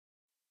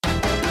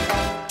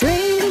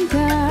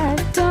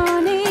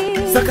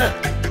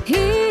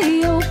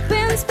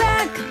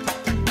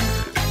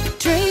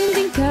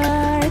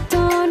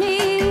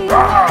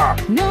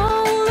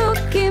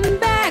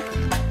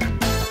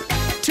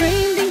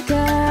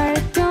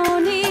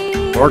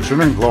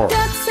Fortune and glory.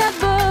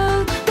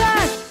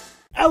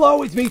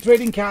 Hello, it's me,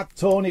 Trading Card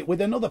Tony,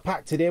 with another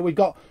pack today. We've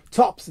got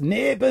Topps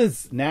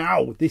Neighbours.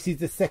 Now, this is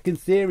the second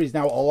series.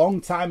 Now, a long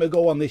time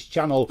ago on this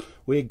channel,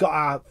 we got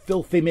our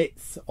filthy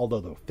mitts, although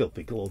they're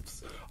filthy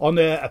gloves, on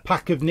a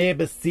pack of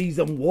Neighbours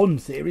Season 1,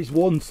 Series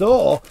 1.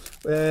 So,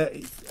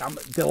 I'm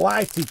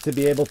delighted to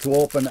be able to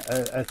open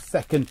a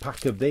second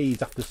pack of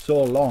these after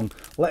so long.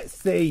 Let's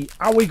see,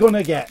 are we going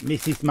to get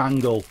Mrs.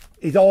 Mangle?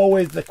 Is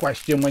always the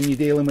question when you're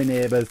dealing with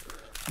Neighbours.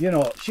 You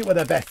know, she was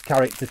the best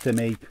character to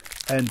me.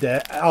 And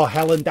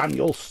Helen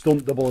Daniels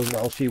stunt double as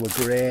well. She was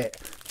great.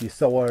 You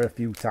saw her a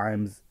few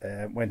times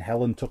when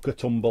Helen took a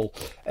tumble.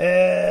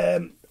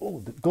 Gum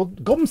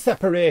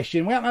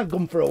separation. We haven't had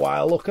gum for a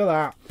while. Look at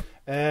that.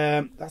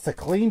 That's a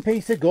clean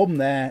piece of gum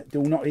there.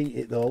 Do not eat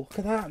it though. Look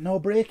at that. No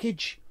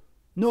breakage.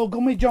 No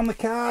gummage on the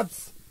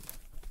cards.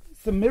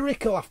 It's a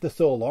miracle after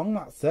so long.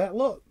 That's it.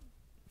 Look.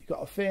 You've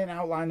got a faint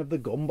outline of the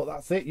gum, but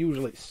that's it.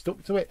 Usually it's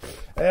stuck to it.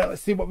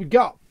 Let's see what we've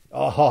got.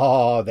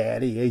 Oh,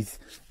 there he is.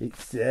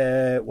 It's,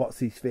 what's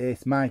his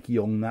face? Mike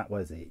Young, that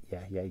was it.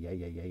 Yeah.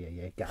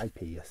 Guy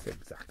Pearce,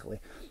 exactly.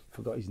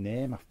 Forgot his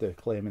name after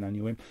claiming I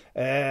knew him.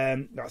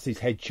 That's his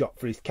headshot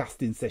for his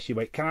casting session.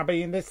 Wait, can I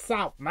be in this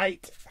south,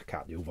 mate? I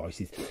can't do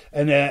voices.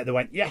 And they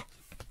went, yeah.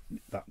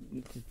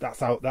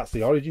 That's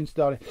the origin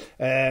story.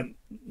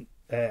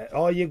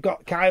 Oh, you've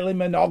got Kylie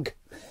Minogue.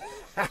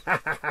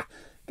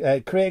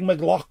 Craig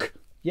McLoch.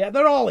 Yeah,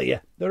 they're all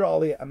here. They're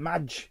all here.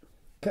 Madge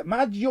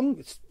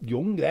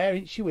young there,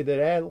 isn't she, with her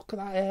hair? Look at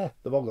that hair.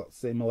 They've all got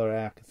similar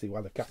hair. I can see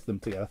why they cast them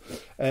together.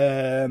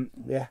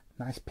 Yeah,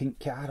 nice pink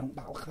card on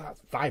that. Look at that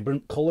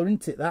vibrant colour,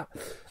 isn't it, that?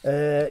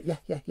 Yeah.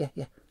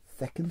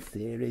 Second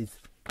series.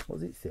 What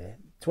does it say?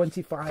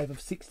 25 of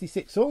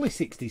 66. Only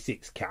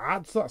 66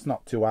 cards, so that's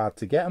not too hard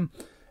to get them.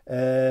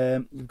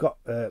 You've got,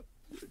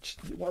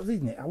 what is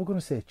his name? Are we going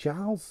to say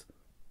Charles?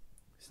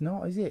 It's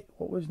not, is it?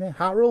 What was his name?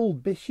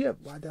 Harold Bishop.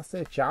 Why did I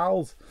say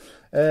Charles?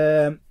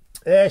 There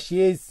she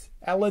is.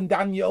 Helen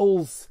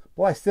Daniels,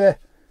 bless her.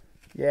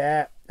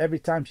 Yeah, every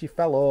time she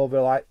fell over,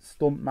 like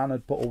stuntman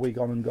had put a wig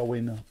on and go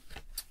in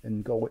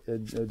and do it.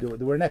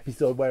 There were an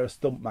episode where a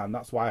stuntman,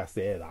 that's why I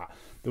say that.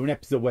 There were an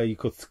episode where you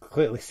could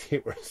clearly see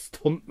it were a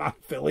stuntman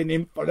filling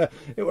in for her.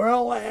 It were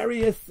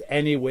hilarious.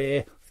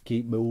 Anyway, let's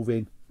keep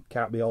moving.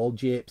 Can't be all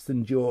japes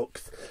and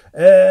jokes.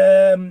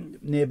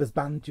 Neighbours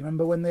band, do you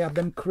remember when they had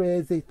them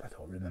crazy? I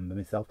don't remember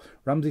myself.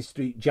 Ramsey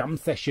Street Jam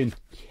Session.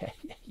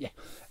 Yeah.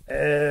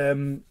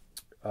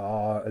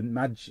 Oh, and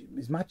Madge,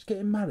 is Madge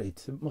getting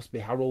married? It must be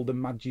Harold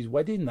and Madge's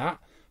wedding, that.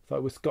 I thought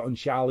it was Scott and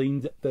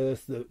Charlene's at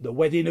first. The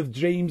wedding of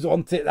dreams,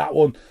 wasn't it, that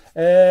one?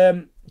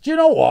 Do you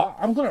know what?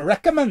 I'm going to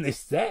recommend this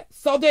set.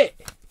 Sod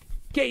it.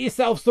 Get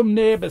yourself some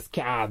Neighbours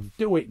cards.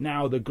 Do it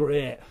now. They're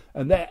great.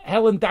 And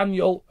Helen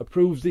Daniel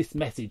approves this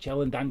message.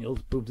 Helen Daniels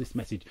approves this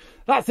message.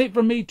 That's it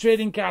from me,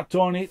 Trading Card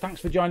Tony.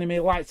 Thanks for joining me.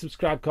 Like,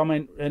 subscribe,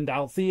 comment, and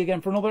I'll see you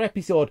again for another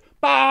episode.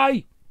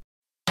 Bye!